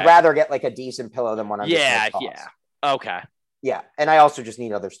Okay. I'd rather get like a decent pillow than one I'm Yeah, just like, toss. Okay. Yeah. And I also just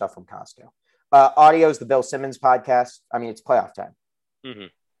need other stuff from Costco. Audio is the Bill Simmons podcast. I mean, it's playoff time. Mm-hmm.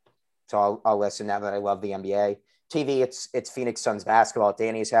 So I'll listen now that I love the NBA. TV, it's Phoenix Suns basketball at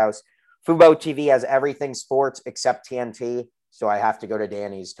Danny's house. Fubo TV has everything sports except TNT. So I have to go to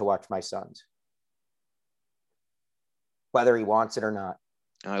Danny's to watch my Suns, whether he wants it or not.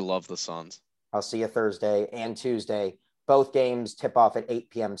 I love the Suns. I'll see you Thursday and Tuesday. Both games tip off at 8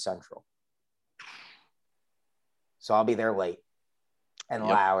 p.m. Central. So I'll be there late and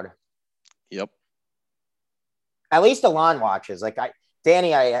loud. Yep. At least Alon watches. Like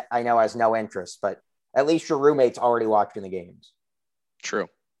Danny, I know has no interest, but at least your roommate's already watching the games. True.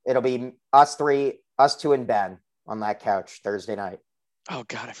 It'll be us two, and Ben on that couch Thursday night. Oh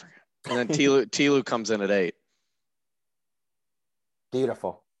God, I forgot. And then Tilu comes in at 8.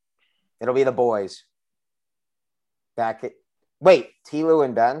 Beautiful. It'll be the boys. Wait, Tilu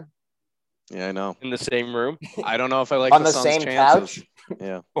and Ben Yeah, I know. In the same room. I don't know if I like on the Suns' same chances.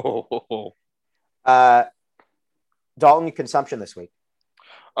 couch. Yeah. Dalton consumption this week.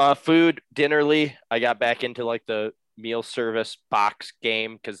 Food, dinnerly. I got back into like the meal service box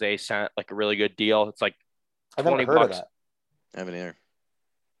game because they sent like a really good deal. It's like I've never $20. heard of that. I haven't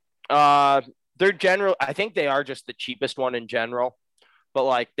either. They're general. I think they are just the cheapest one in general. But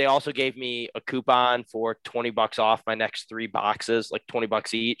like they also gave me a coupon for $20 off my next 3 boxes, like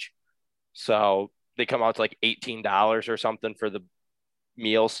 $20 each. So they come out to like $18 or something for the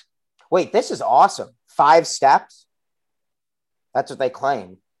meals. Wait, this is awesome. 5 steps. That's what they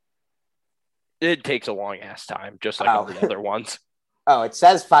claim. It takes a long ass time, just like all the other ones. Oh, it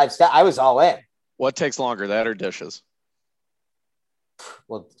says 5 steps. I was all in. What takes longer, that or dishes?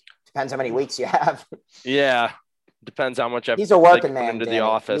 Well, depends how many weeks you have. Yeah. Depends how much He's a working put man into Danny. the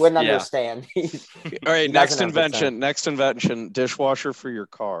office. You wouldn't Yeah. understand. All right, He next doesn't invention. Next invention, dishwasher for your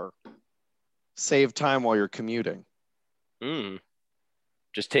car. Save time while you're commuting.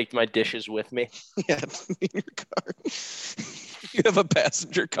 Just take my dishes with me. Yeah, in your car. You have a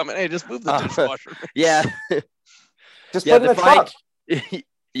passenger coming. Hey, just move the dishwasher. Yeah. Just put it in the trunk.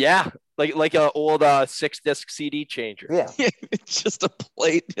 Yeah. Like a old 6-disc CD changer. Yeah. It's just a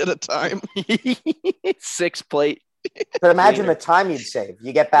plate at a time. 6 plate. But imagine the time you'd save.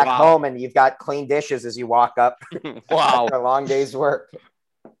 You get back Wow. home and you've got clean dishes as you walk up Wow. after a long day's work.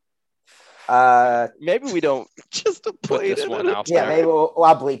 Maybe we don't Just a put plate this in one it. out Yeah, there. maybe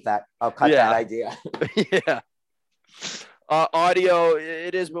I'll bleep that. I'll cut Yeah. that idea. Yeah. Audio,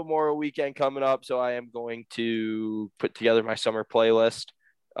 it is Memorial Weekend coming up, so I am going to put together my summer playlist.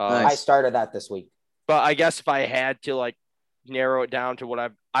 Nice. I started that this week. But I guess if I had to like narrow it down to what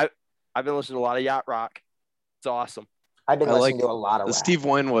I've been listening to a lot of yacht rock. It's awesome. I've been I listening like to a lot of The rap. Steve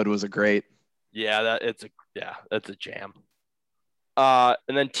Winwood was a great. Yeah, that's a jam.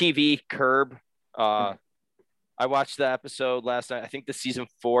 And then TV Curb. I watched the episode last night. I think the season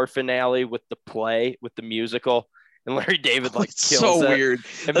 4 finale with the musical, and Larry David like It's kills so it. weird.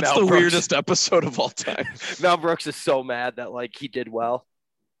 And That's Mel the Brooks- weirdest episode of all time. Mel Brooks is so mad that like he did well.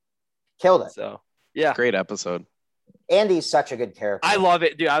 Killed it. So yeah, Great episode. Andy's such a good character. I love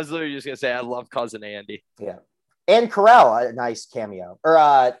it, dude. I was literally just gonna say I love cousin Andy. Yeah. And Carell, a nice cameo.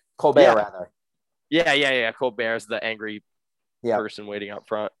 Or Colbert, Yeah. rather. Yeah. Colbert's the angry Yeah. person waiting up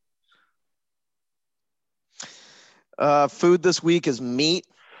front. Food this week is meat.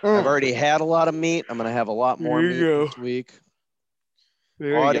 I've already had a lot of meat. I'm going to have a lot more meat this week.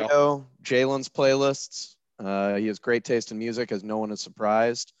 Audio, Jalen's playlists. He has great taste in music, as no one is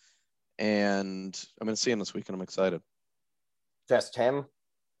surprised. And I'm going to see him this weekend. I'm excited. Just him.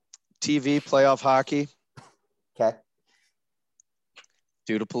 TV, playoff hockey. Okay.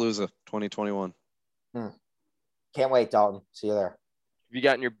 Dude-A-Palooza 2021. Can't wait, Dalton. See you there. Have you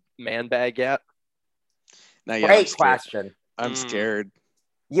gotten your man bag yet? Not yet. Great question. I'm scared.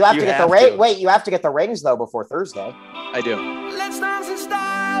 You have to get the have ring. to. Wait, you have to get the rings though before Thursday. I do. Let's dance in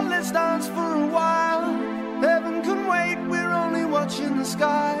style, let's dance for a while. Heaven can wait, we're only watching the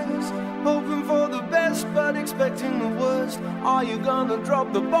skies. Hoping for the best, but expecting the worst. Are you gonna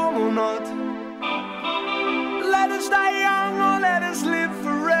drop the bomb or not? Let us die young or let us live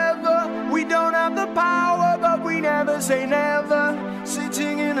forever. We don't have the power, but we never say never.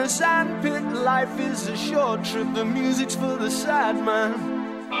 Sitting in a sandpit, life is a short trip. The music's for the sad man.